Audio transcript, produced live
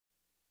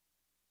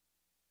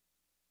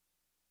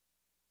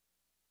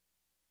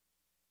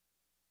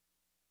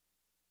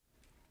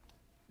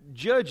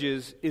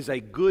Judges is a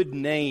good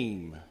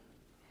name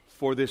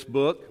for this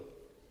book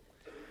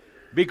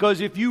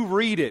because if you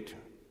read it,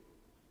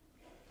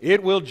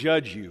 it will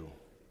judge you.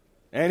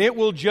 And it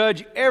will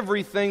judge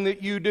everything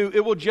that you do.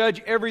 It will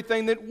judge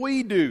everything that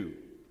we do.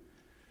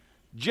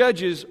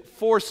 Judges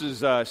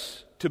forces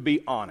us to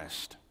be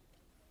honest.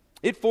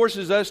 It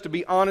forces us to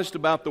be honest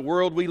about the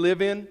world we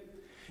live in.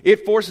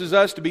 It forces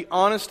us to be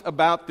honest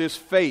about this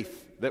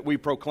faith that we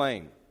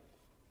proclaim.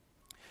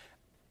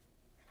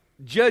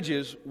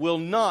 Judges will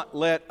not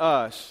let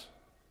us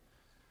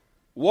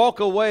walk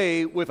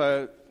away with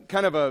a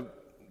kind of a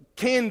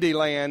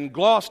Candyland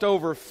glossed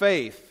over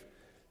faith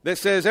that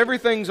says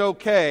everything's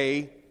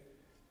okay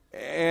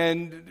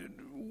and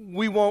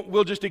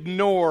we'll just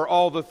ignore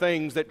all the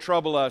things that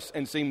trouble us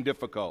and seem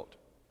difficult.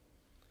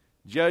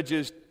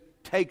 Judges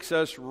takes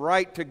us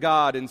right to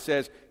God and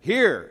says,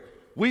 here,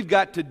 we've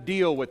got to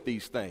deal with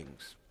these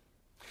things.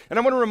 And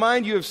I want to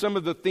remind you of some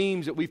of the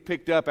themes that we've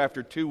picked up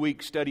after 2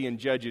 weeks studying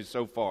Judges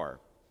so far.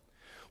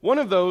 One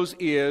of those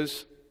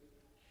is,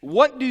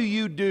 what do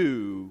you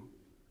do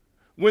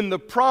when the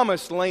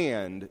promised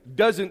land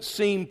doesn't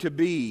seem to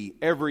be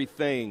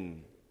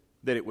everything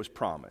that it was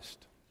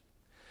promised?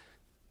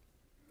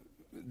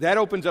 That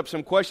opens up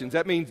some questions.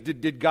 That means,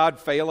 did God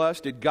fail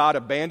us? Did God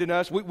abandon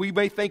us? We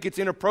may think it's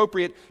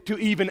inappropriate to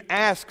even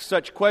ask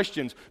such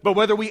questions. But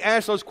whether we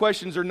ask those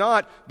questions or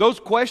not, those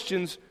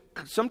questions,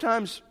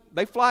 sometimes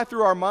they fly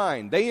through our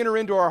mind. They enter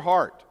into our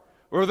heart.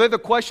 Or they're the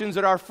questions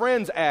that our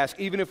friends ask,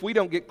 even if we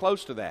don't get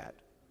close to that.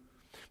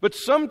 But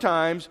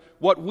sometimes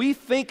what we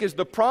think is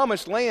the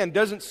promised land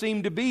doesn't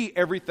seem to be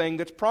everything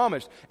that's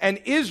promised.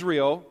 And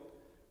Israel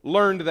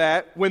learned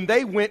that when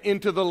they went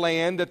into the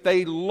land that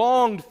they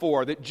longed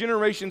for, that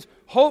generations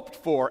hoped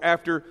for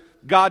after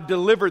God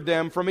delivered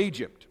them from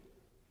Egypt.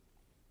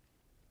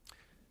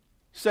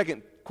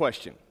 Second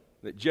question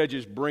that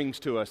Judges brings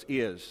to us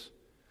is,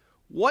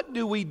 what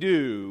do we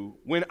do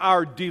when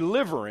our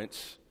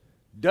deliverance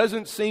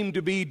doesn't seem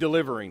to be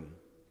delivering?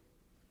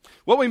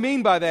 What we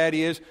mean by that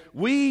is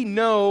we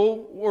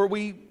know or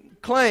we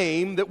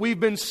claim that we've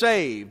been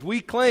saved.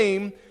 We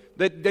claim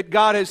that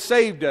God has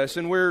saved us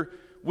and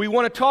we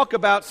want to talk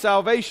about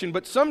salvation,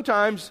 but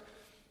sometimes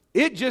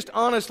it just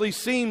honestly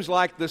seems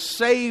like the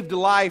saved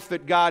life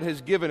that God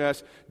has given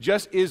us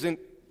just isn't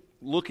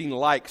looking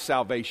like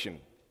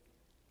salvation.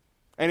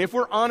 And if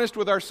we're honest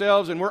with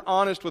ourselves and we're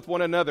honest with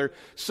one another,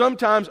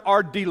 sometimes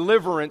our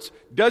deliverance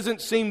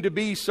doesn't seem to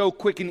be so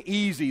quick and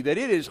easy that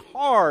it is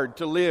hard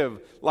to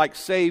live like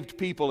saved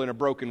people in a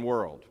broken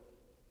world.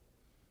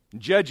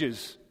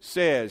 Judges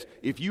says,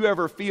 if you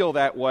ever feel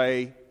that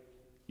way,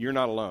 you're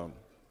not alone.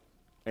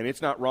 And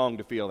it's not wrong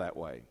to feel that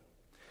way.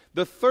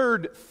 The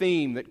third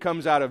theme that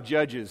comes out of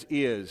Judges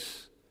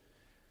is,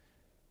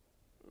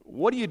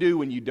 what do you do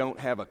when you don't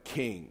have a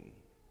king?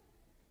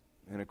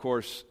 And of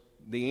course,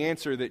 the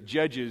answer that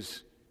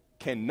Judges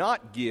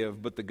cannot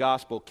give, but the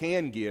gospel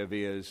can give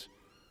is,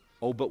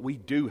 oh, but we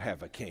do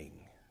have a king.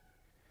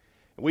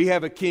 We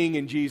have a king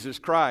in Jesus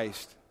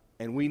Christ,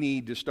 and we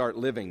need to start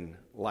living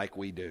like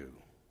we do.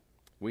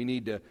 We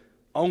need to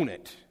own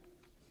it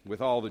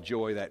with all the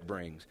joy that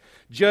brings.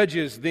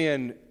 Judges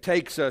then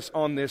takes us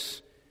on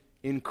this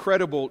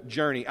incredible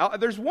journey.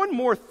 There's one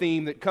more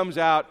theme that comes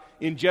out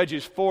in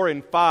Judges 4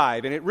 and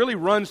 5, and it really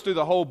runs through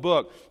the whole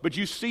book, but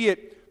you see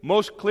it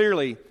most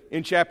clearly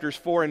in chapters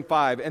 4 and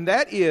 5, and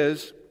that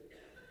is,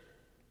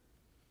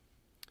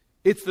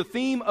 it's the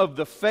theme of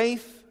the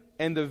faith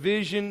and the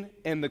vision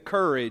and the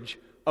courage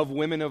of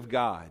women of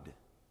God.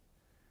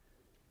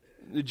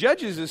 The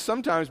Judges has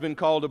sometimes been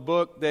called a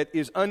book that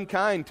is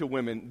unkind to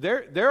women.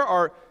 There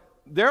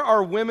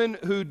are women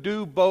who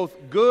do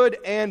both good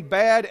and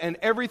bad and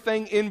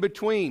everything in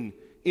between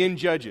in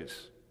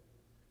Judges.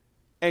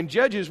 And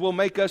Judges will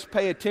make us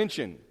pay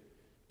attention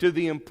to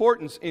the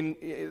importance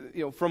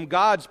from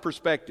God's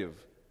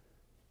perspective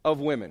of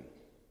women.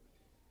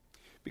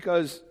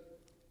 Because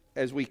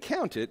as we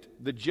count it,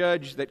 the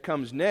judge that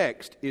comes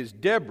next is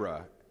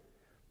Deborah.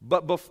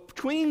 But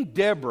between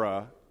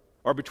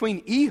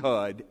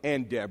Ehud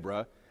and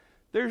Deborah,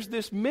 there's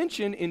this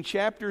mention in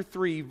chapter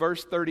 3,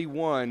 verse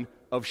 31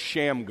 of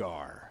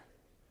Shamgar.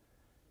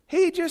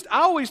 I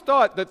always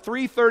thought that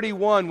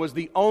 3:31 was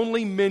the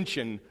only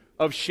mention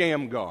of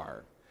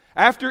Shamgar.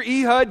 After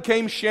Ehud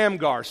came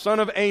Shamgar, son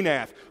of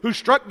Anath, who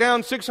struck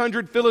down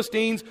 600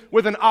 Philistines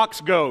with an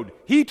ox goad.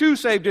 He too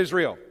saved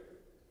Israel.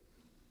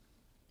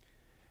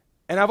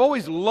 And I've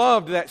always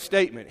loved that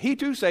statement. He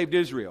too saved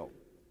Israel.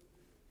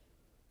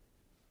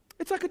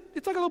 It's like a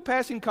little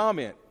passing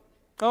comment.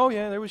 Oh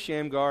yeah, there was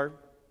Shamgar.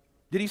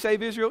 Did he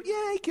save Israel?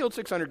 Yeah, he killed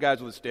 600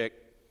 guys with a stick.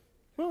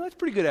 Well, that's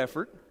pretty good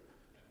effort.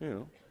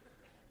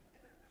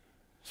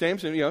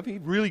 Samson, if he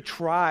really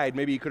tried,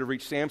 maybe he could have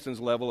reached Samson's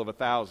level of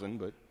 1,000,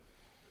 but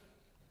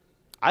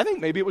I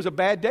think maybe it was a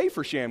bad day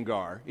for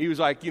Shamgar. He was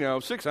like,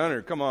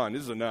 600, come on,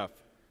 this is enough.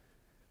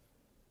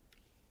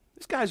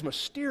 This guy's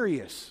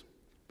mysterious.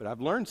 But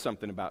I've learned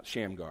something about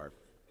Shamgar.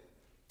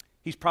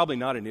 He's probably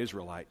not an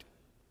Israelite.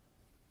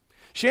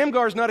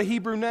 Shamgar is not a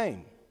Hebrew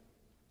name.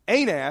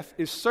 Anath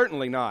is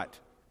certainly not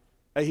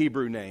a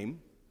Hebrew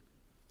name.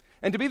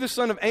 And to be the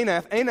son of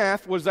Anath,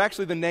 Anath was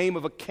actually the name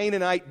of a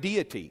Canaanite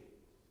deity.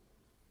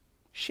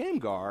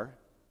 Shamgar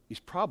is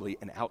probably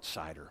an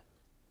outsider.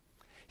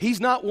 He's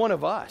not one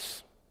of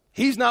us.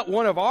 He's not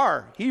one of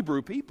our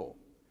Hebrew people.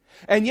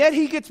 And yet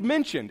he gets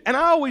mentioned. And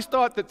I always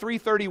thought that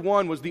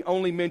 331 was the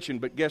only mention,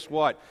 but guess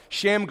what?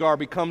 Shamgar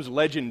becomes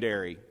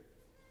legendary.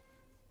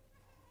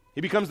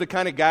 He becomes the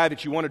kind of guy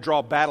that you want to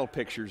draw battle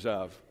pictures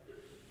of.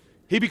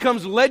 He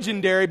becomes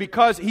legendary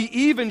because he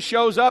even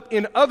shows up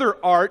in other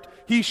art.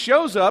 He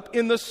shows up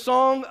in the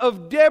Song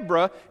of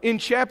Deborah in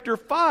chapter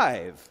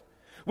 5.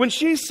 When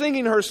she's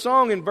singing her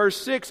song in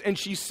verse 6 and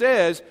she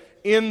says,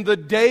 "In the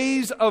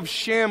days of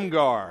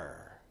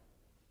Shamgar."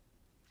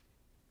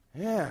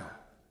 Yeah,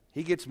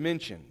 he gets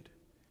mentioned.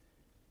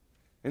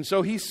 And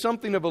so he's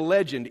something of a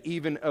legend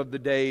even of the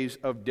days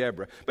of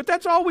Deborah. But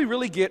that's all we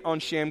really get on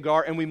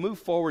Shamgar, and we move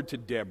forward to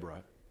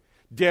Deborah.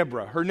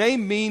 Deborah, her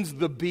name means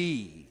the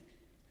bee.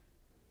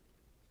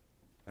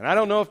 And I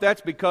don't know if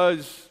that's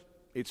because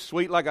it's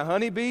sweet like a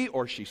honeybee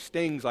or she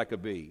stings like a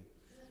bee.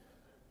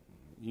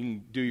 You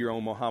can do your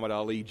own Muhammad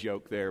Ali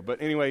joke there.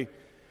 But anyway,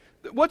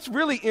 what's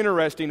really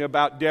interesting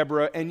about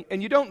Deborah, and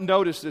you don't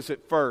notice this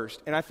at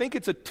first, and I think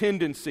it's a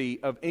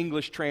tendency of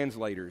English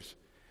translators,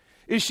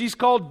 is she's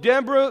called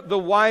Deborah, the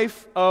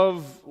wife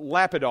of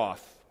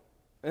Lapidoth.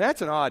 And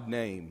that's an odd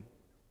name.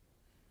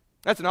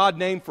 That's an odd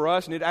name for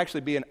us, and it'd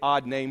actually be an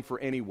odd name for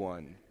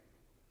anyone.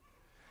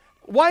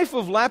 Wife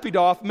of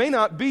Lapidoth may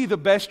not be the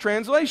best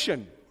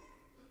translation.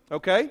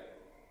 Okay?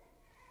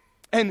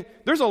 And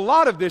there's a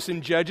lot of this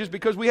in Judges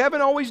because we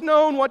haven't always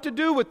known what to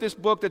do with this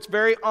book that's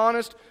very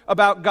honest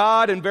about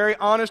God and very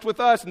honest with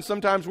us, and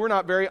sometimes we're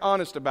not very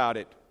honest about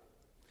it.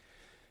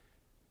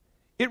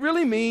 It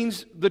really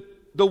means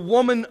the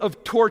woman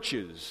of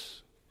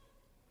torches,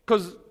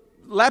 because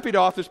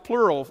Lapidoth is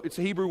plural. It's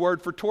a Hebrew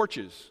word for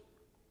torches.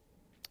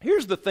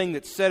 Here's the thing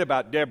that's said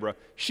about Deborah.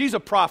 She's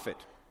a prophet.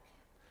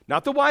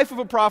 Not the wife of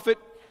a prophet,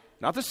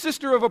 not the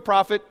sister of a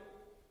prophet.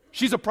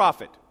 She's a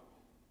prophet.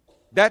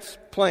 That's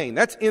plain.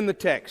 That's in the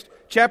text.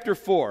 Chapter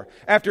 4.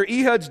 After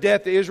Ehud's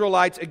death, the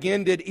Israelites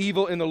again did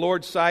evil in the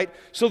Lord's sight.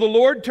 So the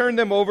Lord turned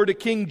them over to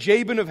King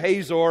Jabin of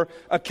Hazor,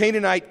 a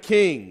Canaanite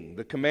king.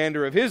 The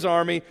commander of his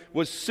army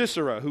was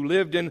Sisera, who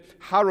lived in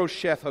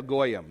Harosheth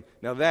Hagoyim.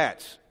 Now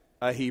that's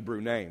a Hebrew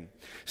name.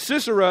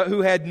 Sisera,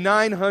 who had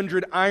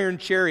 900 iron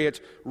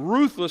chariots,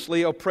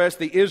 ruthlessly oppressed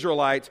the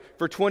Israelites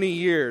for 20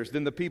 years.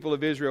 Then the people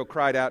of Israel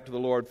cried out to the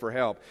Lord for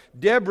help.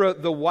 Deborah,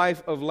 the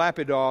wife of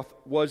Lapidoth,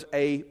 was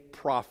a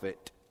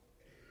prophet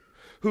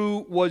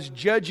who was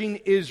judging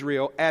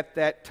Israel at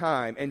that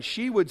time. And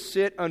she would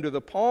sit under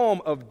the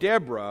palm of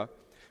Deborah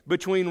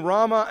between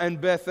Ramah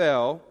and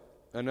Bethel,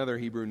 another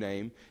Hebrew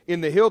name, in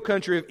the hill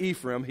country of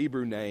Ephraim,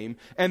 Hebrew name,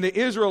 and the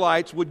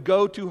Israelites would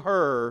go to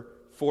her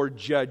for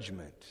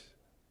judgment.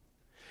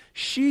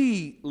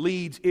 She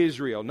leads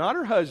Israel, not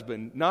her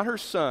husband, not her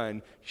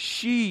son.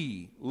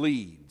 She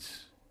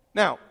leads.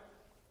 Now,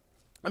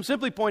 I'm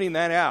simply pointing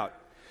that out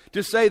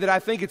to say that I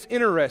think it's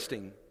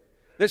interesting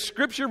that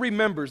Scripture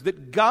remembers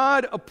that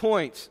God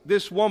appoints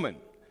this woman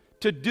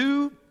to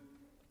do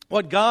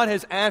what God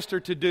has asked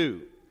her to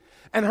do.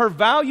 And her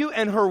value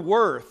and her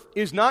worth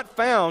is not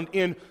found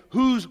in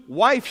whose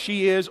wife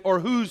she is or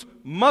whose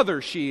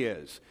mother she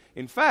is.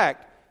 In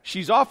fact,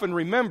 she's often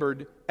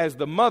remembered as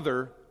the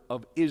mother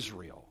of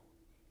Israel.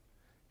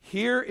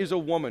 Here is a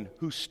woman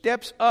who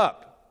steps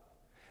up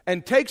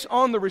and takes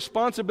on the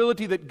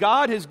responsibility that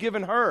God has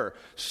given her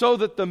so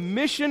that the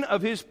mission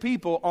of His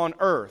people on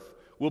earth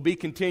will be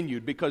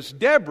continued, because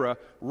Deborah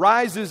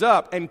rises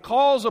up and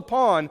calls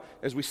upon,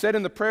 as we said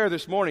in the prayer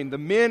this morning, the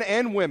men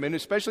and women,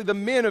 especially the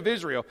men of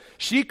Israel.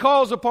 She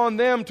calls upon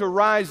them to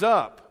rise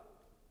up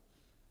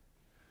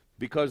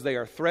because they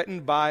are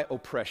threatened by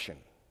oppression.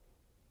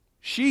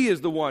 She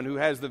is the one who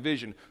has the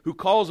vision, who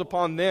calls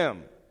upon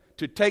them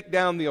to take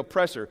down the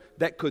oppressor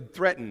that could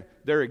threaten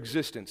their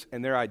existence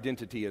and their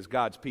identity as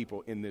God's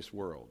people in this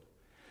world.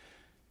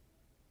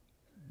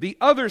 The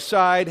other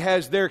side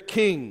has their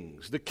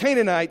kings. The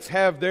Canaanites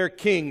have their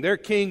king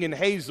in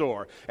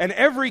Hazor. And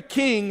every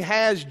king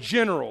has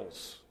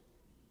generals.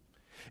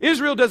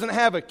 Israel doesn't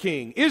have a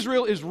king.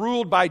 Israel is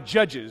ruled by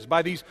judges,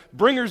 by these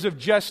bringers of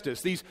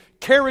justice, these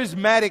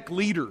charismatic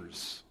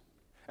leaders.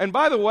 And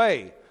by the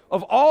way,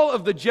 of all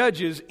of the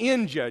judges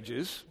in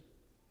Judges,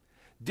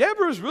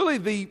 Deborah is really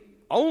the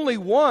only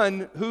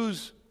one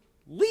who's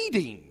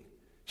leading.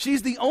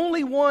 She's the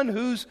only one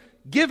who's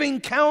giving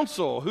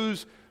counsel,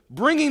 who's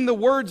bringing the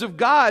words of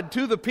God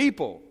to the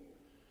people.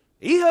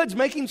 Ehud's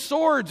making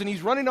swords and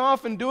he's running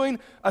off and doing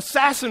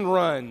assassin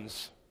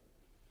runs.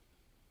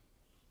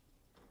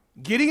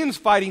 Gideon's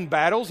fighting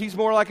battles. He's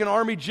more like an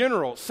army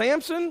general.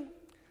 Samson?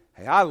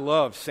 Hey, I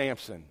love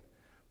Samson.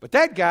 But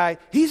that guy,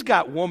 he's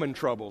got woman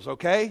troubles,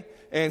 okay?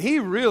 And he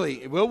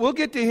really, we'll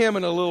get to him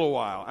in a little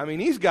while. I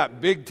mean, he's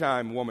got big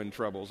time woman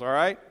troubles, all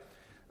right?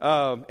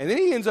 And then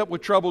he ends up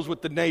with troubles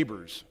with the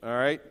neighbors, all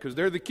right? Because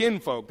they're the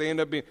kinfolk. They end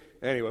up being...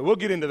 Anyway, we'll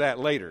get into that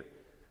later.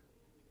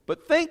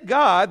 But thank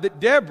God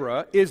that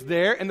Deborah is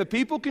there and the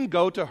people can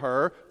go to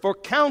her for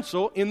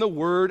counsel in the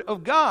Word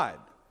of God.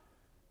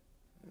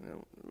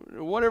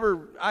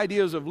 Whatever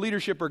ideas of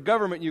leadership or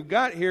government you've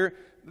got here,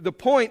 the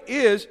point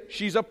is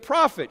she's a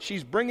prophet.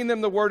 She's bringing them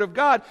the Word of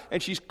God,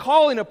 and she's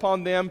calling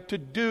upon them to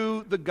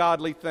do the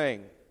godly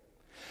thing.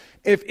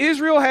 If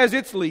Israel has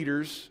its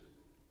leaders,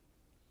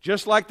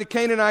 just like the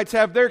Canaanites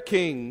have their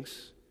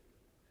kings,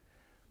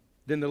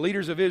 then the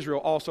leaders of Israel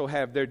also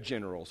have their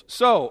generals.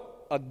 So,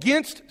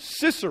 against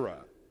Sisera,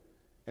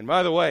 and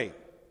by the way,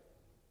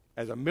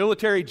 as a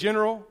military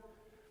general,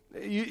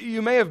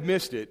 you may have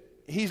missed it,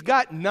 he's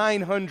got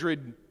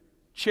 900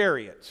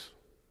 chariots.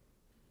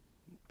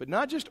 But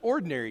not just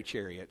ordinary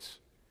chariots.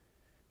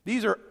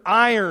 These are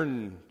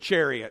iron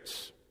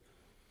chariots.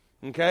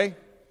 Okay?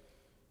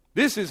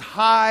 This is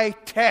high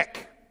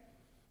tech.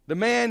 The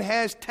man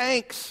has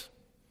tanks.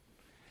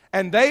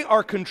 And they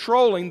are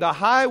controlling the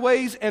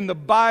highways and the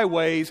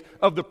byways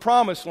of the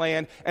Promised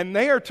Land, and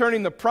they are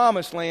turning the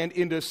Promised Land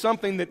into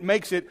something that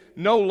makes it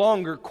no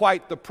longer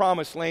quite the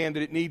Promised Land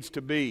that it needs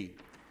to be.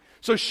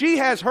 So she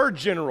has her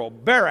general,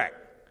 Barak,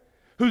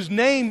 whose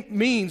name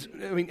means,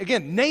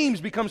 again,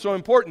 names become so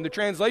important, the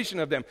translation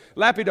of them.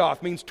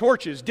 Lapidoth means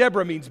torches,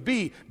 Deborah means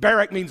bee,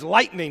 Barak means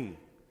lightning.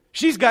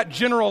 She's got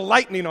General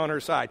Lightning on her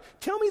side.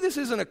 Tell me this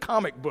isn't a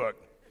comic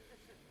book.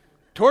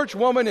 Torch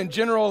Woman and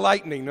General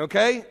Lightning,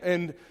 okay?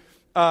 And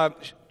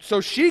so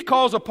she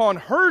calls upon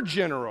her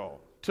general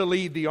to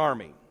lead the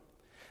army.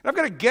 And I've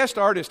got a guest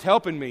artist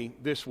helping me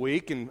this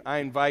week, and I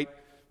invite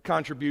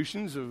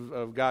contributions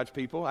of God's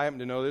people. I happen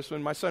to know this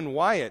one. My son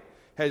Wyatt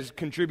has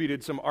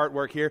contributed some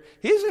artwork here.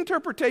 His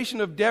interpretation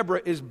of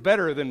Deborah is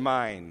better than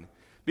mine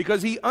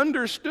because he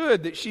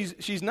understood that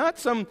she's not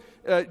some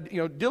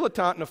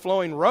dilettante in a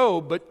flowing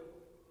robe, but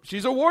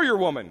she's a warrior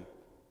woman.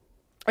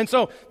 And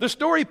so the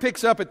story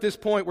picks up at this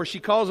point where she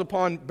calls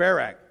upon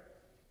Barak.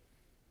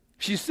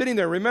 She's sitting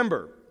there,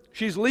 remember,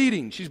 she's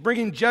leading, she's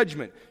bringing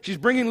judgment, she's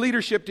bringing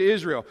leadership to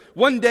Israel.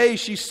 One day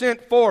she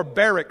sent for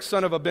Barak,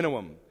 son of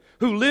Abinoam,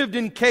 who lived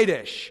in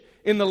Kadesh,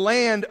 in the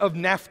land of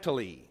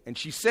Naphtali. And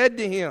she said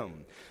to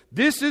him,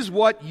 "This is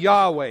what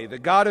Yahweh, the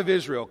God of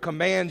Israel,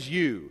 commands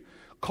you.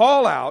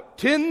 Call out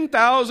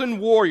 10,000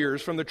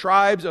 warriors from the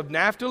tribes of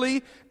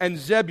Naphtali and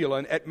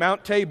Zebulun at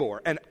Mount Tabor,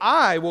 and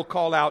I will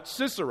call out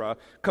Sisera,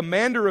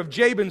 commander of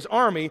Jabin's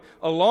army,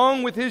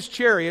 along with his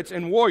chariots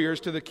and warriors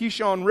to the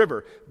Kishon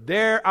River.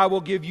 There I will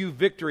give you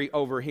victory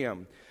over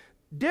him."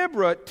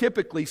 Deborah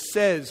typically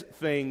says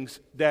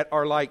things that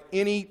are like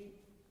any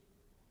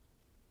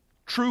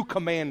true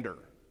commander.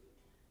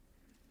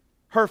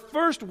 Her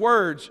first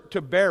words to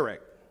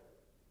Barak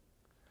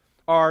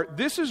are,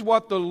 "This is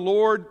what the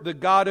Lord, the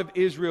God of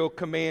Israel,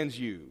 commands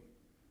you.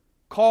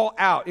 Call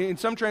out." In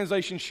some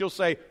translations, she'll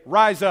say,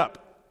 "Rise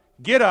up,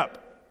 get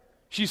up."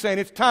 She's saying,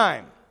 it's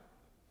time.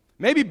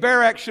 Maybe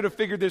Barak should have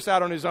figured this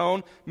out on his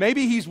own.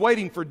 Maybe he's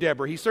waiting for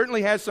Deborah. He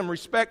certainly has some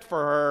respect for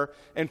her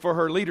and for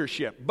her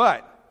leadership.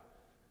 But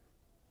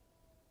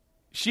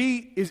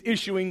she is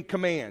issuing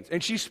commands,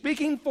 and she's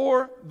speaking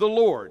for the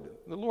Lord.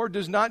 The Lord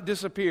does not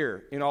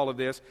disappear in all of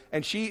this,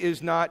 and she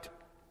does not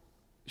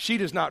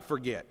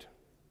forget.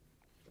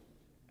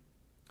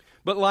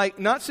 But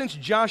not since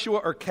Joshua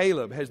or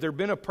Caleb has there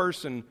been a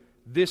person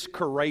this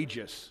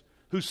courageous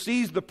who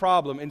sees the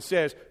problem and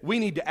says, we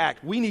need to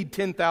act. We need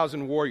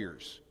 10,000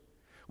 warriors.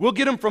 We'll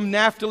get them from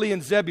Naphtali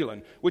and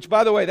Zebulun, which,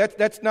 by the way,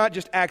 that's not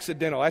just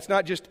accidental. That's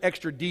not just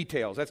extra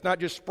details. That's not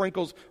just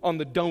sprinkles on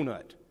the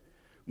donut.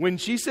 When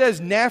she says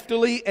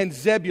Naphtali and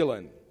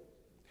Zebulun,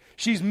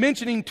 she's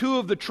mentioning two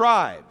of the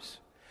tribes.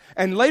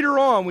 And later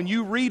on, when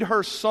you read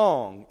her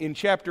song in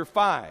chapter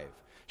 5,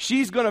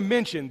 she's going to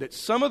mention that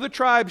some of the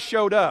tribes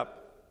showed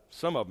up,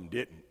 some of them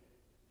didn't.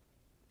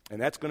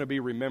 And that's going to be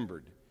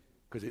remembered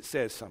because it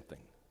says something.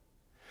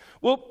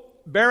 Well,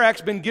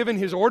 Barak's been given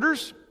his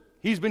orders.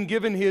 He's been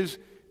given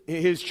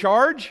his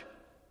charge.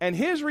 And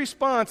his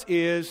response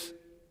is,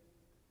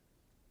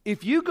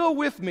 if you go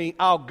with me,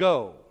 I'll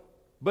go.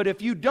 But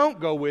if you don't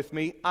go with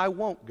me, I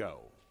won't go.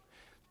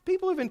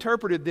 People have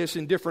interpreted this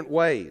in different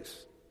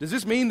ways. Does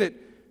this mean that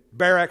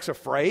Barak's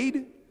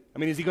afraid? I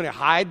mean, is he going to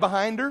hide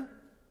behind her?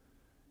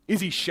 Is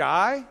he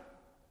shy?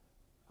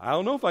 I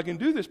don't know if I can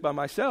do this by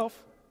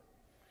myself.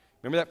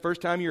 Remember that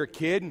first time you were a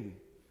kid and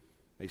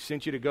they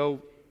sent you to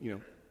go,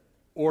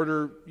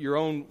 order your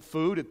own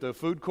food at the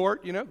food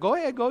court? Go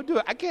ahead, go do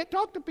it. I can't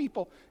talk to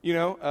people.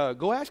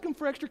 Go ask them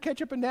for extra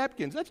ketchup and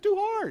napkins. That's too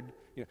hard.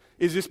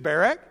 Is this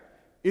Barak?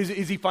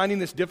 Is he finding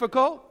this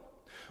difficult?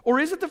 Or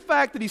is it the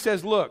fact that he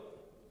says, look,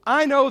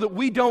 I know that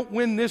we don't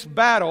win this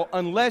battle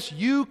unless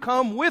you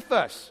come with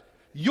us.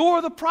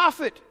 You're the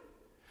prophet.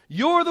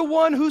 You're the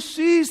one who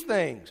sees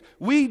things.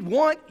 We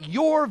want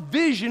your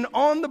vision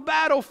on the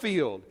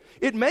battlefield.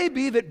 It may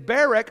be that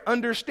Barak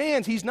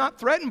understands he's not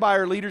threatened by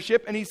our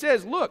leadership, and he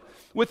says, look,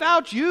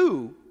 without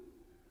you,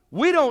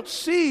 we don't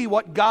see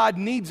what God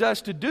needs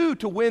us to do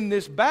to win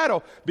this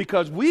battle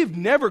because we've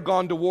never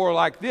gone to war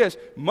like this,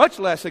 much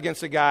less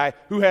against a guy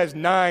who has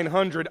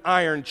 900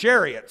 iron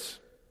chariots.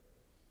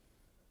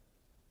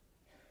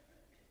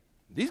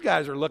 These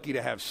guys are lucky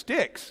to have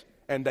sticks,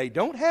 and they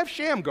don't have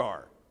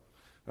Shamgar.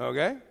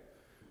 Okay?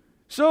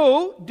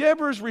 So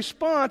Deborah's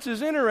response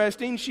is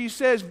interesting. She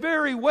says,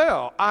 very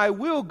well, I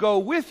will go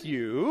with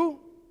you,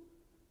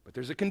 but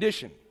there's a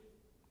condition.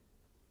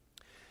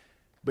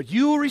 But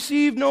you will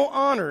receive no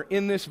honor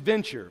in this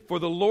venture, for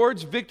the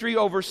Lord's victory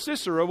over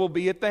Sisera will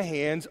be at the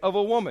hands of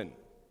a woman.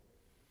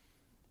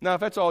 Now, if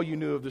that's all you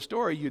knew of the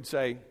story, you'd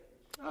say,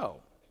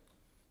 oh,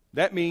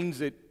 that means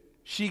that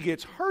she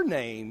gets her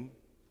name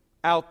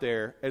out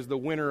there as the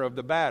winner of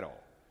the battle.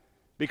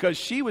 Because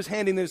she was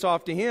handing this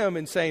off to him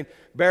and saying,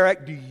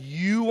 Barak, do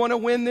you want to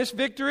win this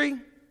victory?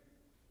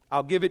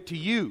 I'll give it to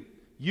you.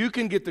 You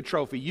can get the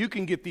trophy. You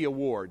can get the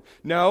award.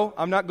 No,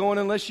 I'm not going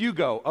unless you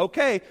go.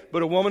 Okay,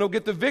 but a woman will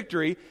get the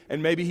victory,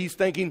 and maybe he's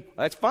thinking,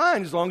 that's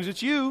fine as long as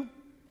it's you.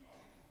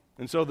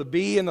 And so the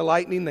bee and the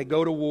lightning, they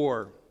go to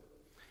war.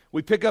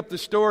 We pick up the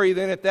story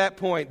then at that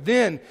point.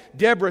 Then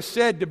Deborah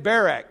said to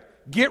Barak,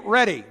 get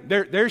ready.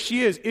 There she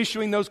is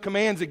issuing those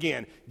commands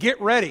again. Get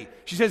ready.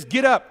 She says,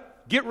 get up.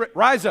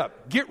 Rise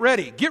up, get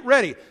ready, get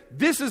ready.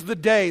 This is the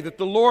day that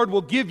the Lord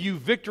will give you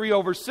victory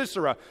over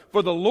Sisera,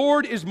 for the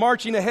Lord is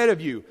marching ahead of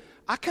you.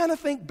 I kind of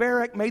think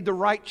Barak made the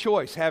right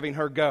choice having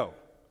her go.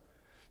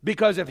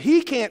 Because if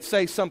he can't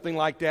say something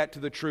like that to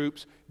the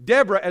troops,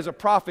 Deborah as a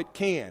prophet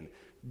can.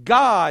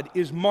 God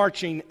is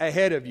marching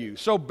ahead of you.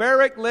 So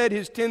Barak led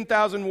his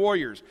 10,000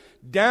 warriors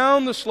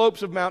down the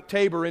slopes of Mount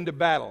Tabor into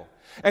battle.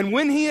 And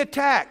when he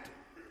attacked,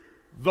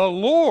 the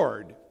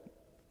Lord,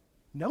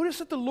 notice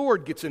that the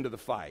Lord gets into the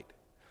fight.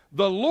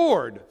 The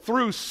Lord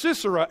threw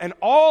Sisera and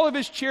all of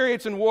his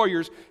chariots and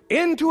warriors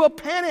into a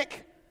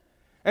panic.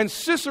 And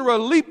Sisera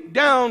leaped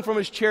down from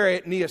his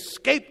chariot and he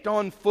escaped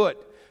on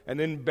foot. And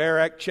then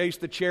Barak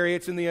chased the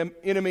chariots and the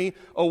enemy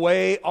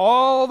away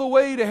all the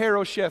way to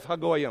Harosheth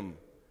Hagoyim,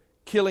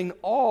 killing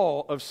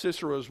all of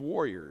Sisera's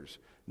warriors.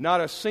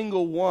 Not a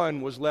single one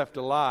was left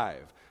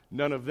alive.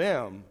 None of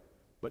them,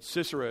 but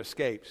Sisera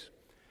escapes.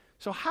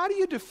 So how do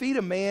you defeat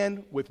a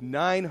man with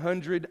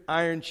 900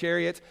 iron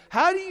chariots?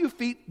 How do you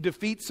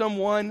defeat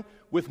someone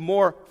with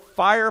more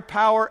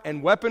firepower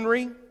and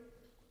weaponry?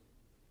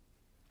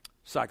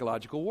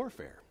 Psychological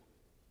warfare.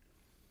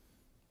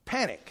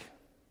 Panic.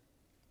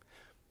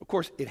 Of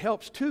course, it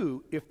helps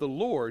too if the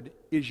Lord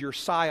is your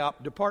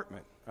PSYOP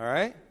department, all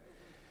right?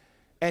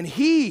 And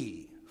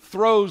he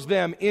throws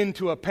them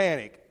into a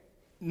panic.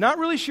 Not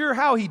really sure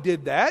how he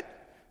did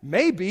that.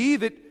 Maybe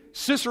that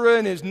Sisera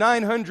and his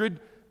 900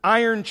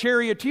 iron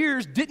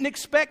charioteers didn't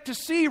expect to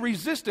see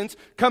resistance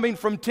coming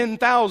from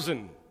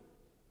 10,000.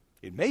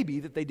 It may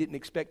be that they didn't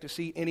expect to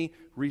see any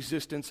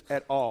resistance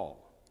at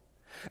all.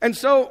 And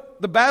so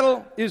the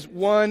battle is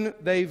won.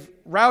 They've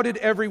routed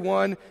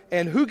everyone.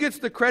 And who gets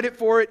the credit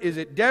for it? Is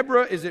it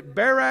Deborah? Is it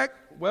Barak?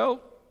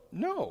 Well,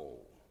 no.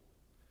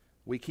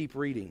 We keep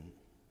reading.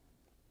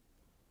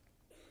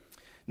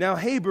 Now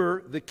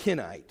Heber the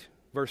Kenite,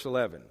 verse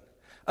 11,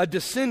 a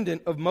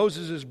descendant of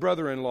Moses'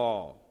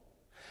 brother-in-law,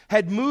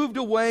 had moved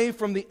away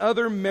from the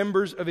other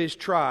members of his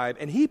tribe,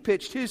 and he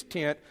pitched his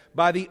tent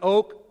by the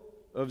oak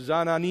of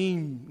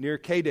Zananim near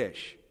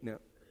Kadesh. Now,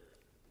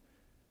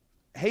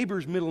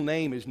 Heber's middle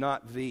name is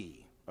not the,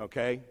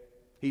 okay?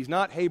 He's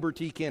not Heber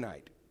T.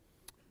 Kenite.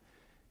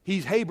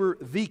 He's Heber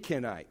the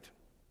Kenite.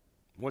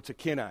 What's a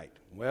Kenite?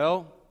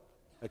 Well,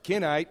 a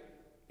Kenite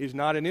is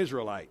not an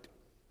Israelite.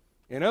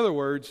 In other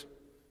words,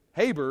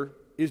 Heber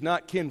is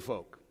not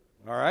kinfolk,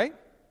 all right?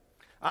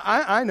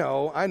 I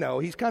know.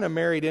 He's kind of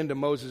married into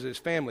Moses'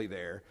 family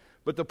there.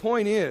 But the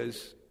point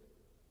is,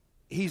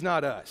 he's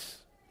not us.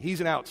 He's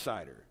an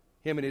outsider,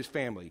 him and his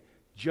family,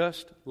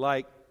 just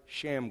like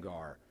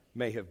Shamgar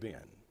may have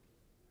been.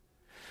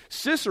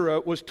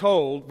 Sisera was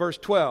told, verse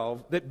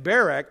 12, that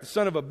Barak, the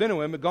son of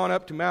Abinoam, had gone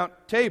up to Mount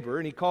Tabor,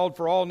 and he called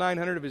for all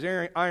 900 of his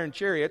iron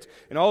chariots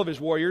and all of his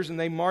warriors, and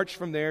they marched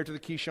from there to the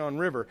Kishon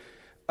River.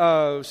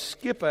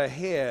 Skip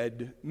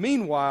ahead.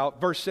 Meanwhile,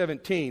 verse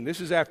 17, this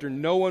is after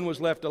no one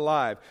was left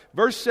alive.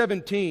 Verse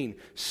 17,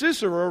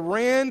 Sisera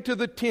ran to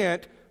the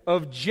tent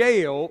of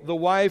Jael, the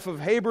wife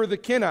of Heber the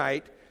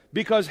Kenite,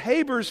 because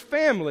Heber's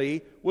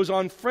family was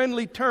on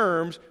friendly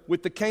terms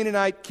with the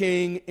Canaanite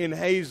king in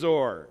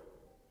Hazor.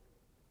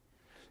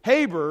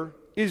 Heber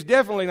is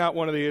definitely not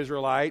one of the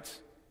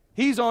Israelites.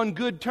 He's on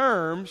good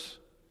terms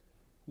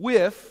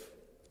with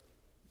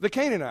the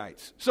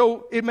Canaanites.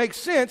 So it makes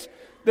sense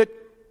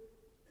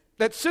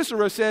that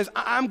Sisera says,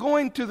 I'm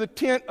going to the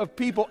tent of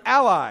people,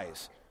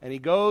 allies. And he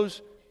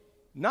goes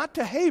not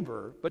to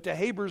Heber, but to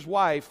Heber's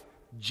wife,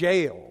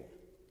 Jael.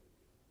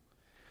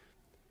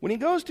 When he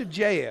goes to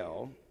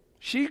Jael,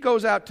 she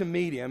goes out to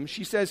meet him.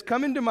 She says,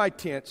 come into my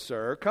tent,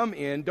 sir. Come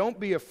in. Don't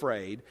be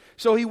afraid.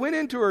 So he went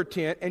into her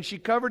tent, and she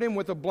covered him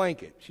with a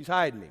blanket. She's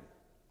hiding him.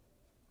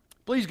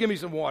 Please give me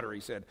some water, he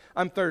said.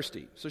 I'm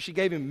thirsty. So she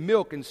gave him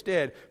milk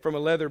instead from a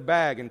leather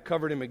bag and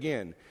covered him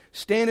again.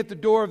 Stand at the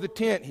door of the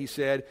tent, he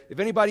said. If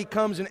anybody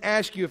comes and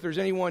asks you if there's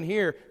anyone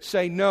here,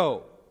 say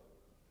no.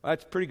 Well,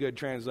 that's a pretty good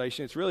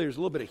translation. There's a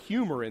little bit of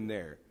humor in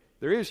there.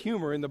 There is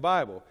humor in the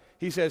Bible.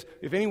 He says,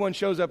 if anyone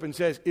shows up and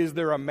says, is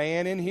there a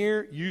man in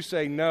here? You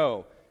say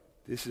no.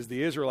 This is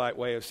the Israelite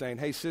way of saying,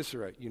 hey,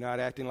 Sisera, you're not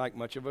acting like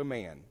much of a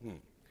man.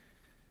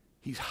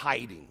 He's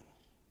hiding.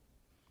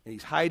 And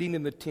he's hiding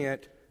in the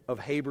tent of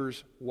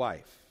Heber's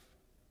wife.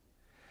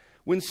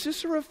 When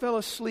Sisera fell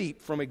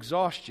asleep from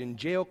exhaustion,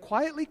 Jael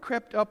quietly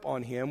crept up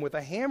on him with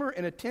a hammer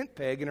and a tent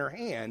peg in her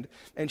hand,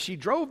 and she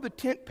drove the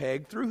tent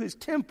peg through his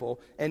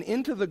temple and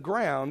into the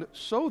ground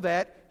so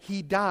that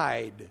he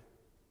died.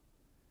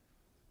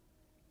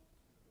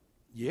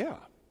 Yeah.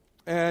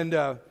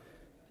 And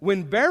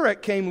when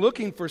Barak came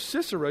looking for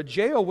Sisera,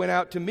 Jael went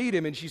out to meet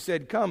him, and she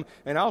said, come,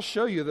 and I'll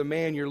show you the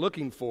man you're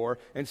looking for.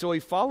 And so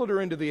he followed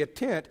her into the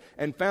tent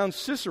and found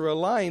Sisera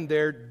lying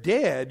there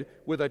dead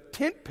with a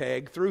tent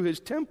peg through his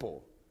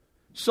temple.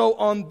 So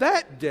on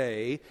that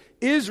day,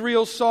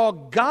 Israel saw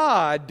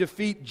God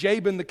defeat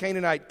Jabin the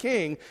Canaanite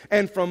king,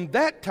 and from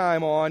that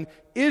time on,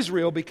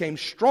 Israel became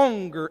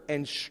stronger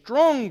and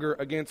stronger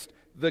against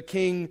the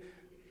king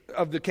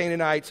of the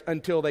Canaanites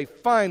until they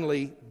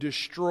finally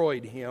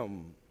destroyed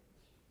him.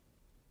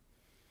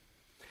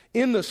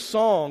 In the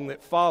song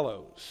that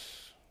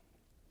follows,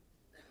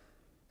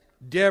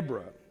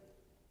 Deborah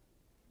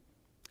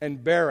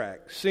and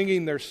Barak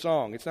singing their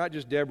song. It's not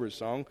just Deborah's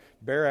song.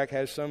 Barak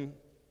has some,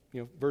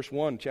 verse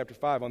 1, chapter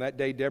 5. On that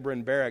day, Deborah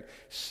and Barak,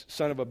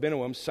 son of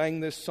Abinoam,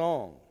 sang this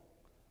song.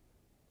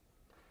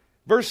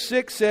 Verse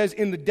 6 says,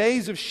 in the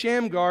days of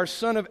Shamgar,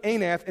 son of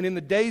Anath, and in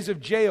the days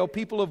of Jael,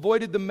 people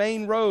avoided the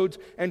main roads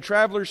and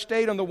travelers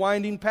stayed on the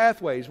winding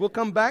pathways. We'll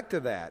come back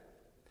to that.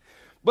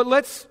 But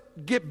let's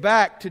get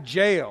back to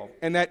Jael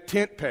and that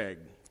tent peg.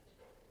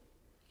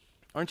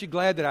 Aren't you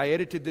glad that I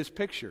edited this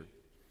picture?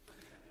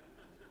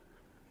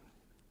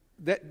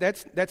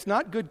 That's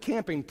not good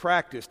camping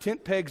practice.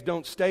 Tent pegs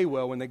don't stay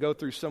well when they go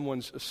through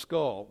someone's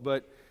skull.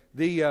 But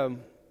the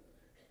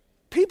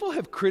people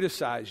have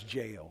criticized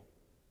Jael.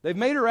 They've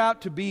made her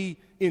out to be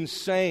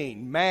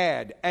insane,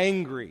 mad,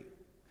 angry.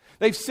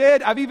 They've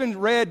said, I've even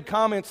read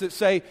comments that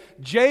say,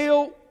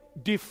 Jael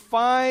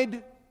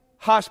defied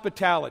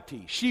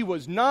hospitality. She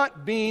was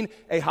not being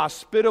a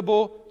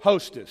hospitable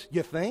hostess.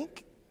 You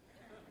think?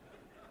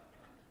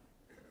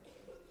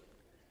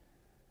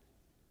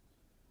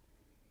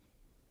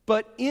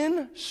 But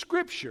in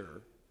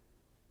Scripture,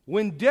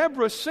 when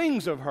Deborah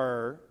sings of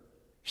her,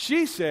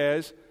 she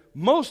says,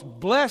 most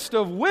blessed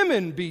of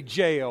women be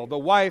Jael, the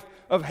wife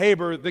of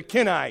Heber the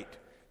Kenite.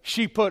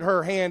 She put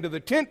her hand to the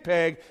tent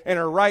peg and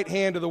her right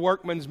hand to the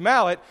workman's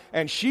mallet,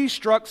 and she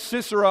struck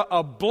Sisera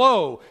a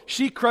blow.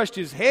 She crushed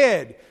his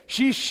head.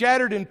 She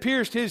shattered and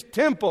pierced his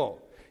temple.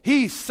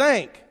 He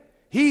sank.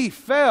 He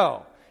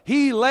fell.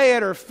 He lay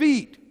at her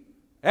feet.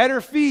 At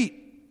her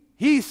feet.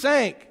 He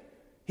sank.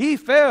 He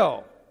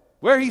fell.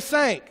 Where he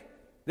sank,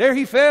 there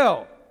he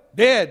fell,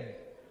 dead.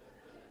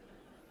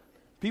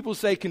 People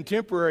say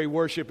contemporary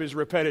worship is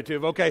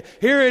repetitive. Okay,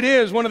 here it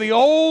is, one of the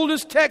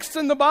oldest texts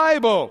in the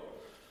Bible.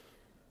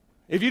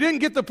 If you didn't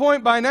get the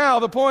point by now,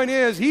 the point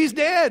is, he's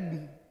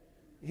dead.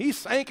 He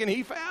sank and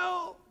he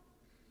fell.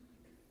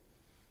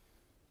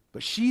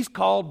 But she's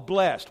called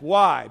blessed.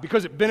 Why?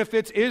 Because it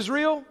benefits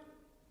Israel?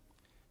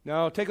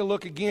 No, take a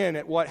look again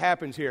at what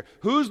happens here.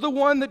 Who's the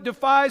one that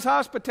defies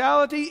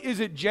hospitality?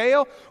 Is it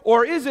Jael?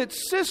 Or is it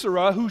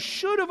Sisera, who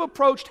should have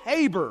approached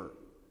Heber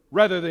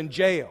rather than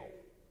Jael?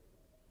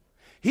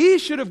 He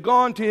should have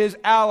gone to his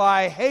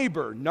ally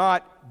Heber,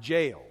 not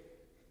Jael.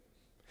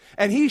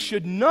 And he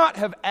should not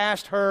have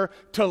asked her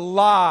to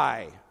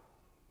lie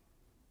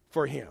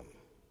for him.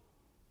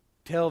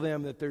 Tell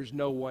them that there's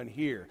no one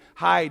here.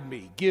 Hide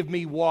me. Give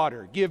me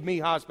water. Give me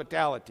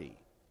hospitality.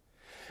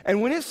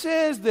 And when it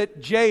says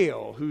that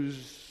Jael,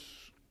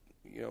 who's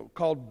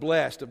called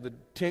blessed of the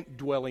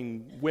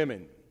tent-dwelling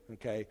women,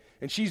 okay,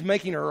 and she's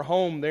making her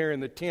home there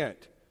in the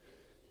tent,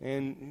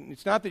 and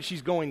it's not that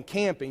she's going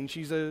camping,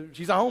 she's a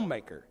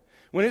homemaker.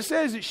 When it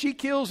says that she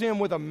kills him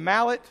with a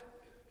mallet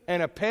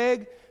and a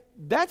peg,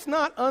 that's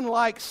not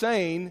unlike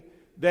saying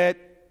that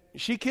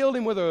she killed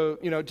him with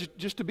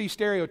just to be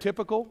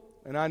stereotypical,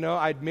 and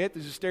I admit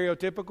this is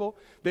stereotypical,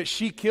 that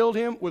she killed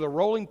him with a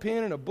rolling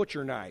pin and a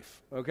butcher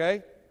knife,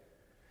 okay?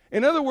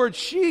 In other words,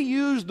 she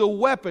used the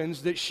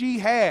weapons that she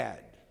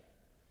had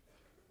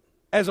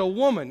as a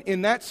woman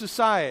in that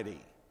society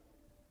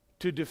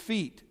to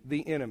defeat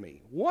the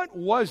enemy. What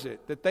was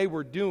it that they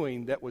were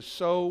doing that was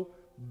so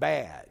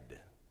bad?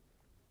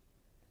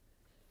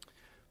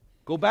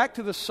 Go back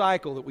to the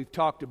cycle that we've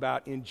talked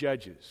about in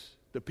Judges.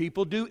 The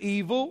people do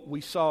evil, we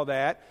saw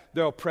that.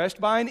 They're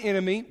oppressed by an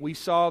enemy, we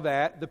saw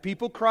that. The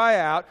people cry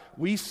out,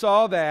 we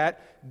saw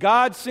that.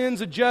 God sends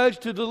a judge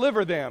to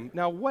deliver them.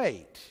 Now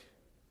wait.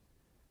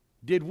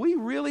 Did we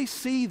really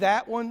see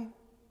that one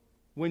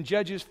when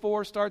Judges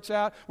 4 starts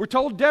out? We're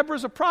told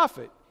Deborah's a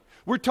prophet.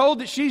 We're told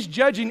that she's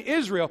judging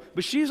Israel,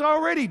 but she's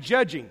already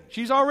judging.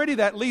 She's already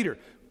that leader.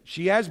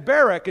 She has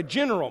Barak, a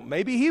general.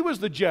 Maybe he was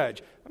the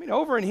judge.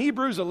 Over in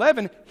Hebrews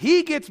 11,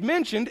 he gets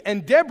mentioned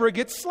and Deborah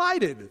gets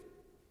slighted.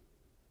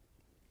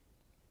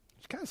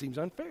 Which kind of seems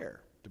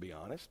unfair, to be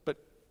honest, but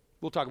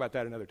we'll talk about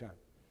that another time.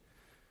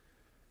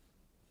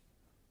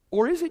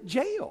 Or is it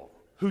Jael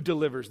who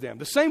delivers them?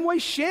 The same way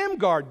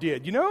Shamgar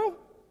did,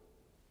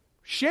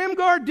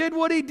 Shamgar did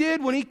what he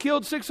did when he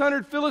killed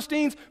 600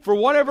 Philistines for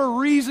whatever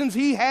reasons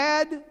he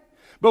had.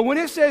 But when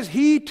it says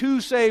he too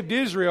saved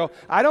Israel,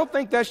 I don't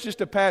think that's just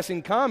a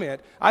passing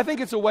comment. I think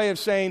it's a way of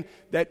saying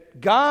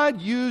that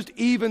God used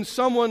even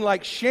someone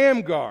like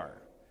Shamgar.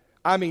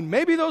 I mean,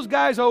 maybe those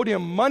guys owed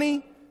him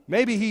money.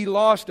 Maybe he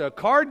lost a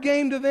card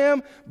game to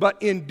them, but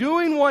in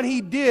doing what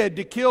he did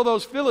to kill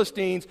those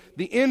Philistines,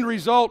 the end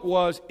result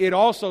was it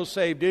also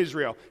saved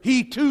Israel.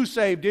 He too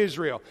saved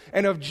Israel.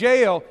 And of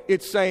Jael,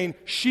 it's saying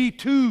she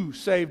too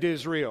saved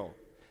Israel.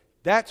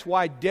 That's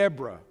why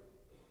Deborah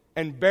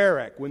and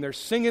Barak, when they're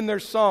singing their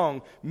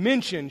song,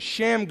 mention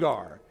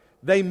Shamgar.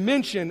 They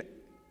mention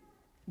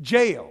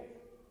Jael.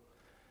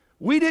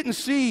 We didn't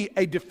see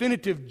a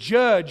definitive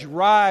judge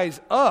rise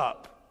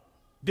up,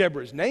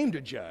 Deborah's name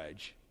to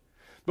judge.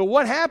 But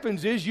what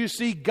happens is you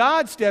see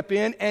God step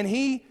in and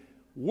he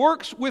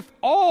works with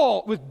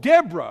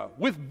Deborah,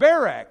 with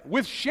Barak,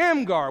 with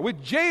Shamgar, with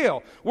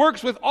Jael,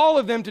 works with all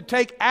of them to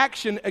take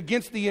action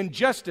against the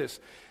injustice.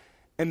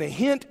 And the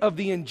hint of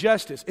the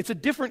injustice, it's a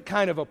different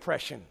kind of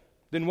oppression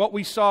than what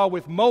we saw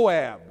with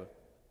Moab,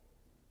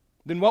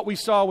 than what we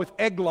saw with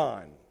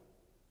Eglon.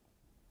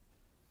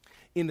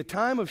 In the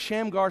time of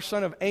Shamgar,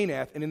 son of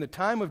Anath, and in the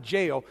time of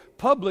Jael,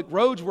 public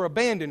roads were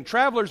abandoned.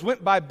 Travelers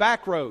went by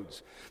back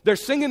roads. They're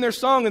singing their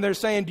song and they're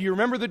saying, do you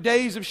remember the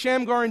days of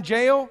Shamgar and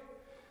Jael?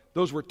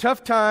 Those were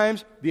tough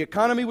times. The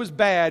economy was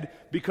bad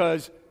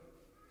because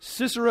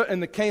Sisera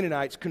and the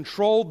Canaanites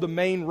controlled the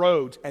main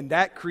roads, and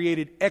that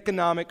created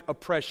economic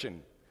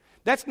oppression.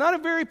 That's not a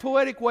very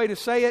poetic way to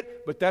say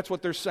it, but that's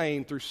what they're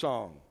saying through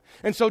song.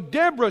 And so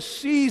Deborah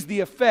sees the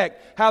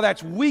effect, how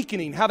that's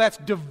weakening, how that's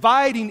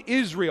dividing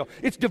Israel.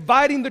 It's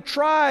dividing the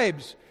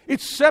tribes.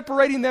 It's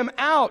separating them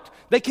out.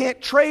 They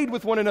can't trade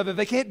with one another.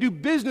 They can't do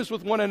business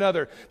with one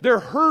another. They're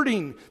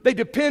hurting. They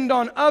depend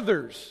on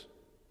others.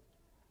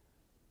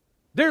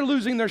 They're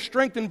losing their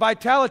strength and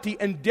vitality,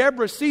 and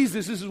Deborah sees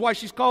this. This is why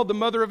she's called the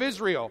mother of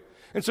Israel.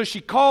 And so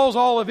she calls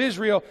all of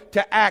Israel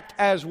to act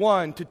as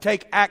one, to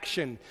take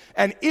action.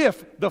 And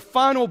if the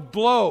final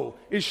blow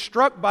is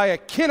struck by a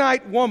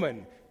Kenite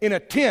woman in a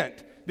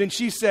tent, then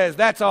she says,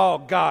 that's all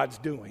God's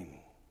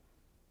doing.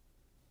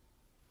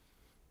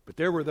 But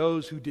there were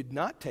those who did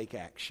not take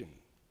action.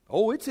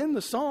 Oh, it's in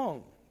the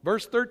song.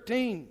 Verse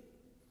 13.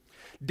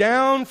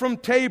 Down from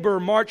Tabor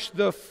marched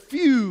the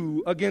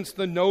few against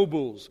the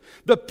nobles.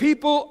 The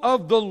people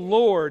of the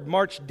Lord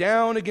marched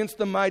down against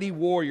the mighty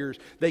warriors.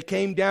 They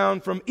came down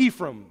from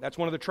Ephraim, that's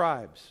one of the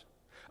tribes,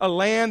 a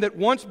land that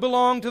once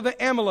belonged to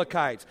the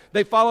Amalekites.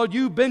 They followed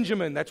you,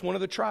 Benjamin, that's one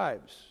of the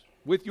tribes,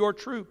 with your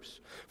troops.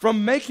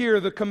 From Machir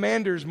the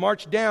commanders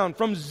marched down.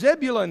 From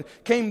Zebulun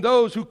came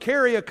those who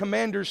carry a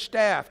commander's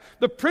staff.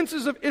 The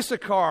princes of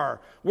Issachar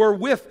were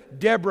with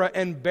Deborah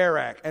and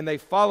Barak, and they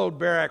followed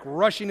Barak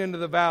rushing into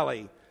the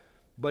valley.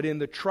 But in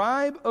the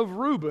tribe of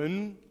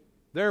Reuben,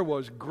 there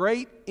was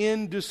great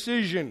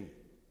indecision.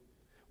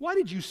 Why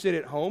did you sit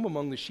at home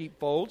among the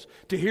sheepfolds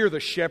to hear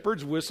the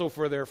shepherds whistle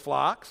for their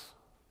flocks?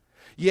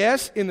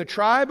 Yes, in the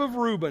tribe of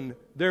Reuben,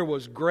 there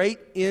was great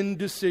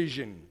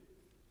indecision.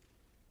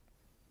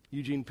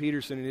 Eugene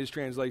Peterson in his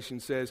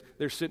translation says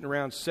they're sitting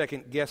around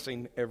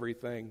second-guessing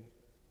everything.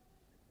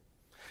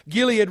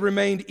 Gilead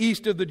remained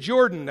east of the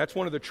Jordan. That's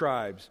one of the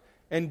tribes.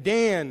 And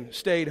Dan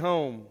stayed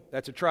home.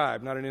 That's a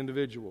tribe, not an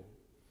individual.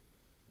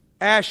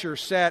 Asher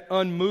sat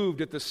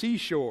unmoved at the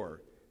seashore,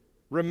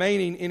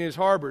 remaining in his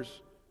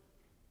harbors.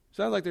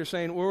 Sounds like they're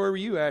saying, where were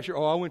you, Asher?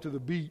 Oh, I went to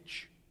the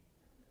beach.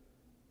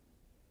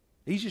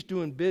 He's just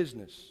doing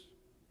business.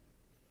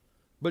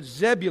 But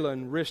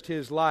Zebulun risked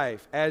his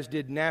life, as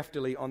did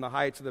Naphtali on the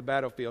heights of the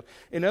battlefield.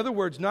 In other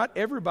words, not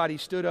everybody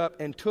stood up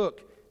and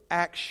took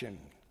action,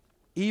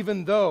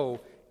 even though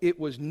it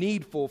was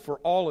needful for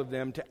all of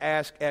them to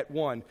ask at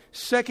one.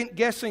 Second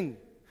guessing,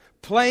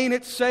 playing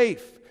it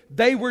safe.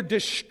 They were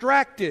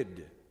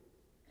distracted.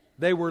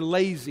 They were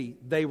lazy.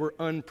 They were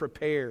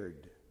unprepared.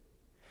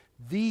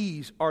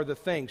 These are the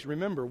things.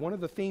 Remember, one of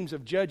the themes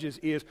of Judges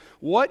is,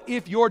 what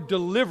if your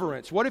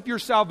deliverance, what if your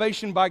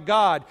salvation by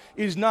God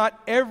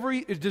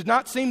it does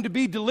not seem to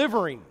be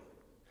delivering?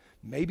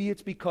 Maybe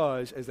it's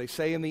because, as they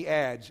say in the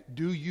ads,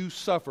 do you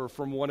suffer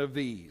from one of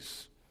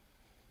these?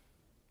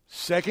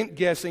 Second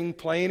guessing,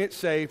 playing it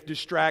safe,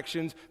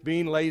 distractions,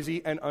 being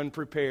lazy and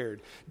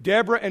unprepared.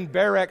 Deborah and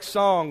Barak's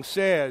song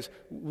says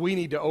we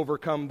need to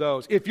overcome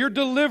those. If your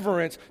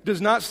deliverance does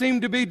not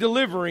seem to be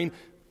delivering,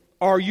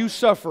 are you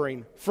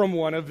suffering from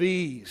one of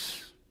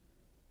these?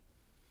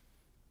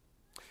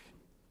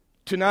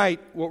 Tonight,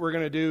 what we're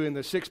going to do in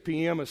the 6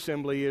 p.m.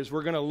 assembly is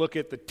we're going to look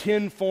at the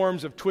 10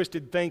 forms of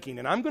twisted thinking.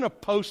 And I'm going to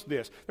post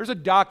this. There's a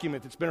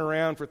document that's been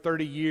around for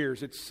 30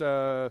 years.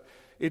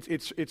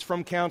 It's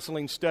from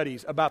Counseling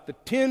Studies about the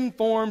 10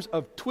 forms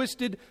of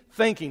twisted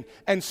thinking.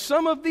 And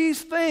some of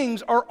these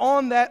things are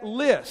on that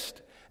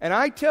list. And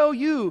I tell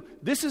you,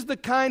 this is the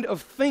kind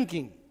of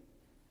thinking.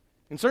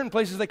 In certain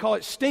places they call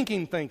it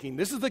stinking thinking.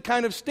 This is the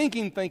kind of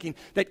stinking thinking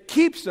that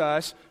keeps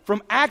us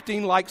from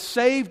acting like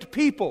saved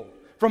people,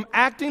 from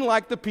acting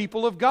like the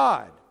people of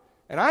God.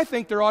 And I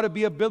think there ought to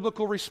be a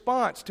biblical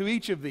response to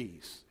each of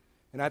these.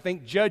 And I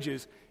think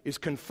Judges is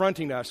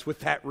confronting us with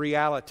that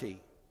reality.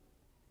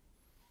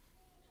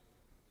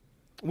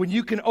 When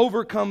you can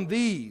overcome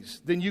these,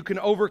 then you can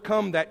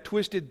overcome that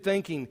twisted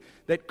thinking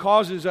that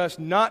causes us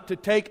not to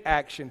take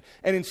action.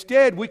 And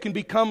instead, we can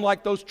become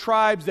like those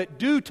tribes that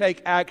do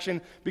take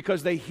action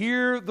because they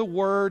hear the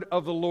word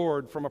of the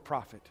Lord from a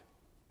prophet.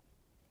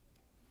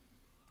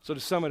 So to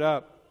sum it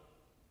up,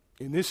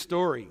 in this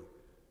story,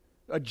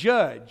 a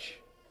judge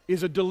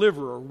is a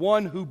deliverer,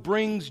 one who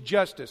brings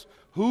justice.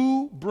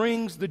 Who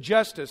brings the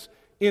justice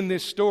in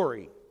this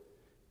story?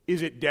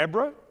 Is it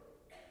Deborah?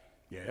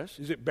 Yes.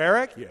 Is it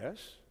Barak? Yes.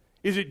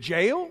 Is it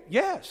Jael?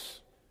 Yes.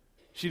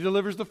 She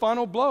delivers the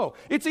final blow.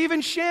 It's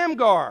even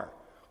Shamgar.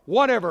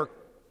 Whatever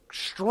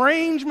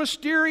strange,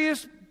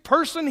 mysterious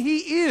person he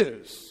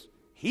is,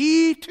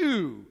 he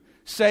too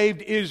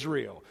saved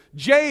Israel.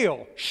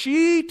 Jael,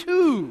 she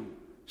too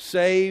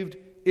saved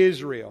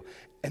Israel.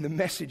 And the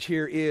message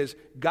here is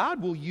God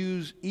will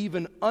use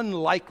even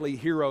unlikely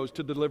heroes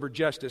to deliver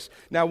justice.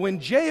 Now, when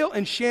Jael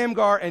and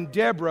Shamgar and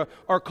Deborah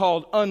are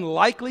called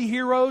unlikely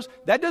heroes,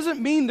 that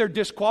doesn't mean they're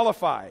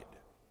disqualified.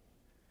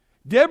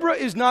 Deborah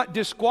is not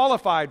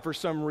disqualified for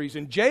some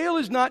reason. Jael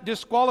is not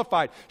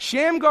disqualified.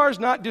 Shamgar is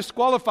not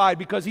disqualified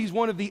because he's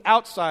one of the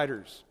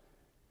outsiders.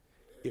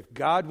 If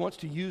God wants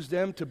to use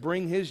them to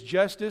bring His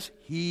justice,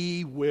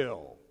 He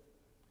will.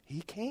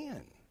 He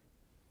can.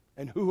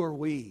 And who are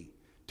we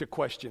to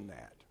question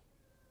that?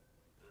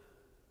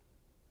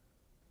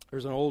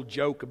 There's an old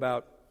joke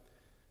about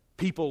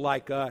people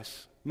like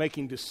us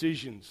making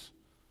decisions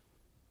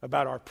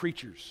about our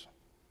preachers.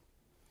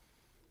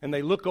 And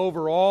they look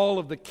over all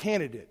of the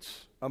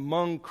candidates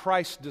among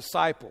Christ's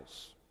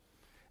disciples.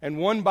 And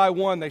one by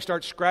one, they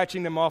start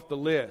scratching them off the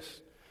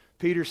list.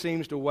 Peter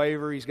seems to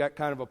waver. He's got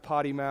kind of a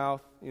potty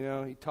mouth.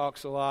 He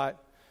talks a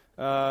lot.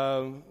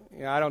 I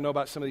don't know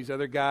about some of these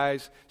other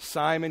guys.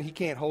 Simon, he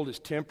can't hold his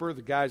temper.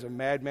 The guy's a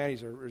madman.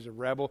 He's a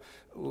rebel.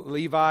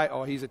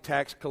 Levi, he's a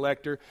tax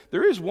collector.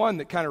 There is one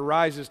that kind of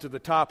rises to the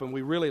top, and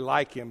we really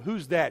like him.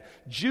 Who's that?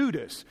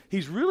 Judas.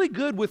 He's really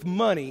good with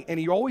money, and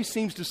he always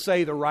seems to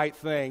say the right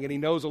thing, and he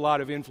knows a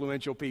lot of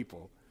influential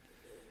people.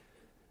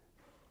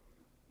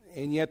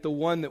 And yet the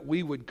one that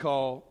we would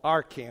call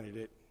our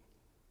candidate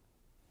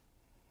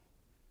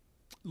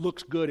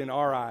looks good in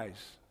our eyes,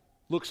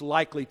 looks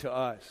likely to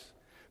us.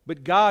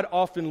 But God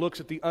often looks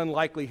at the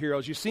unlikely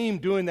heroes. You see Him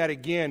doing that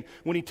again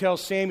when He tells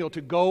Samuel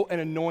to go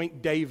and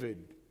anoint David.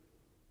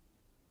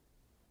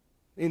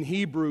 In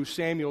Hebrew,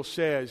 Samuel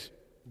says,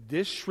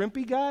 "This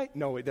shrimpy guy?"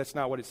 No, that's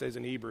not what it says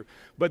in Hebrew.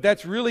 But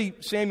that's really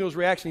Samuel's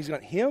reaction. He's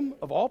going, "Him?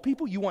 Of all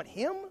people, you want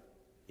him?"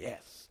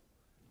 "Yes,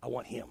 I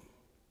want him."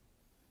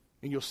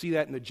 And you'll see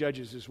that in the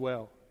Judges as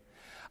well.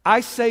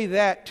 I say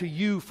that to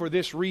you for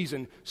this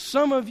reason.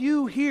 Some of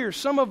you here,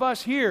 some of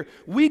us here,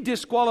 we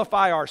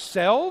disqualify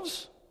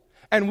ourselves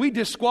and we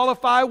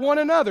disqualify one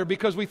another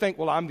because we think,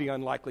 well, I'm the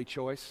unlikely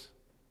choice.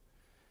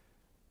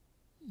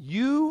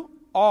 You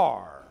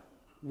are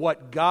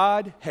what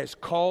God has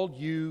called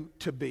you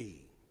to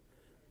be.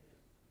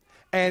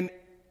 And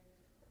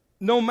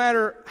no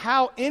matter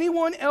how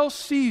anyone else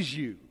sees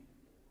you,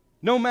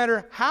 no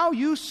matter how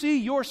you see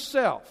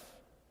yourself,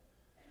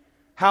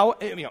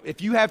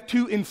 if you have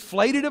too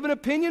inflated of an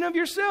opinion of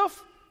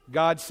yourself,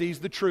 God sees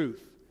the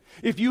truth.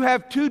 If you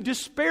have too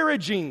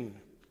disparaging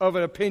of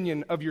an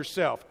opinion of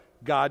yourself,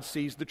 God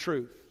sees the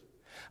truth.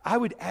 I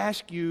would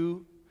ask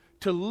you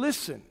to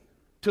listen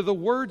to the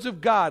words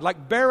of God,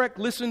 like Barak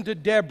listened to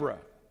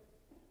Deborah.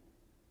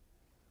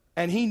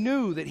 And he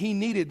knew that he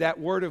needed that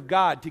word of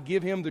God to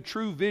give him the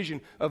true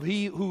vision of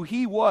who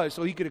he was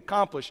so he could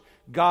accomplish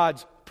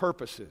God's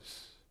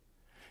purposes.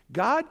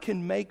 God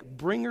can make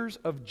bringers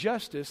of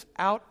justice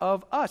out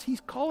of us.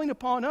 He's calling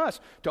upon us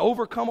to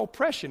overcome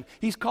oppression.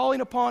 He's calling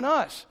upon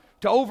us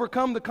to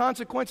overcome the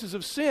consequences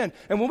of sin.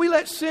 And when we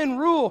let sin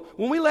rule,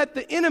 when we let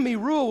the enemy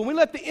rule, when we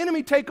let the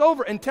enemy take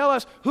over and tell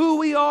us who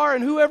we are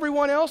and who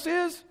everyone else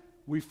is,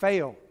 we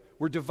fail.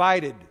 We're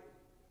divided.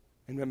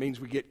 And that means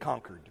we get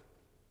conquered.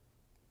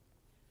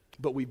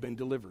 But we've been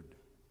delivered.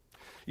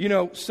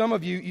 Some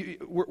of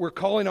you, we're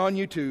calling on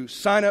you to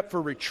sign up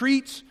for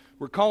retreats.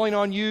 We're calling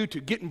on you to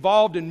get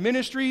involved in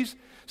ministries.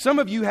 Some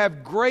of you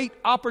have great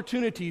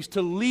opportunities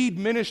to lead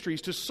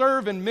ministries, to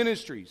serve in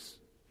ministries.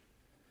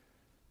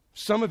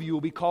 Some of you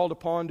will be called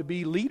upon to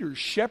be leaders,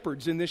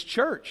 shepherds in this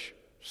church,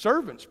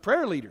 servants,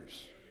 prayer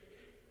leaders.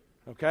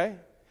 Okay?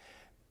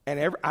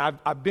 And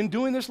I've been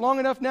doing this long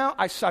enough now.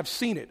 I've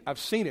seen it. I've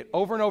seen it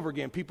over and over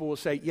again. People will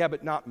say, "Yeah,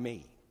 but not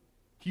me.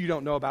 You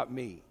don't know about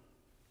me."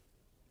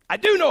 I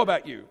do know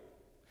about you.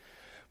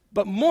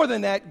 But more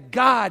than that,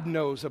 God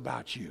knows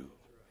about you.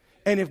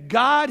 And if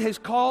God has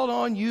called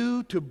on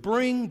you to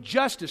bring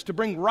justice, to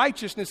bring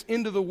righteousness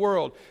into the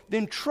world,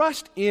 then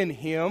trust in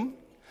Him.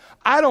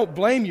 I don't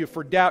blame you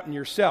for doubting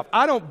yourself.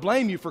 I don't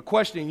blame you for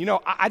questioning.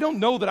 I don't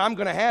know that I'm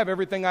going to have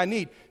everything I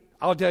need.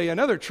 I'll tell you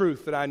another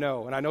truth that I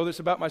know, and I know this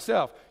about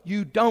myself.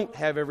 You don't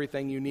have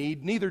everything you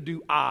need. Neither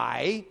do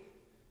I.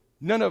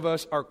 None of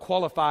us are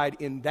qualified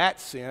in that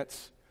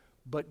sense,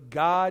 but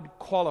God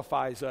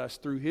qualifies us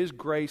through His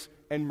grace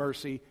and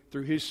mercy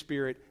through His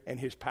Spirit and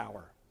His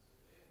power.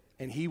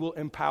 And He will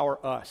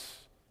empower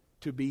us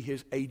to be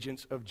His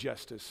agents of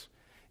justice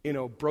in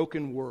a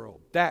broken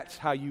world. That's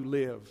how you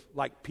live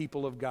like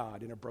people of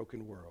God in a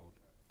broken world.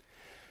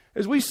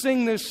 As we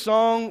sing this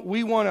song,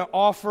 we want to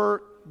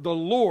offer the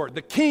Lord,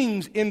 the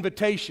King's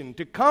invitation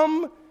to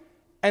come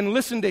and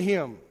listen to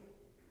Him,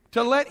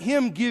 to let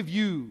Him give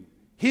you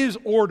His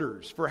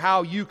orders for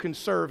how you can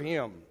serve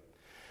Him.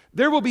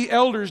 There will be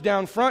elders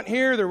down front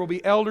here. There will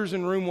be elders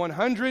in room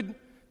 100.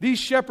 These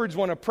shepherds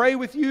want to pray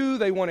with you.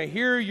 They want to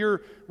hear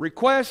your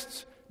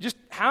requests. Just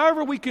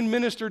however we can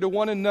minister to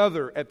one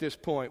another at this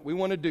point, we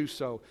want to do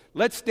so.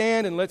 Let's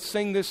stand and let's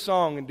sing this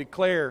song and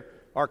declare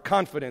our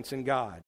confidence in God.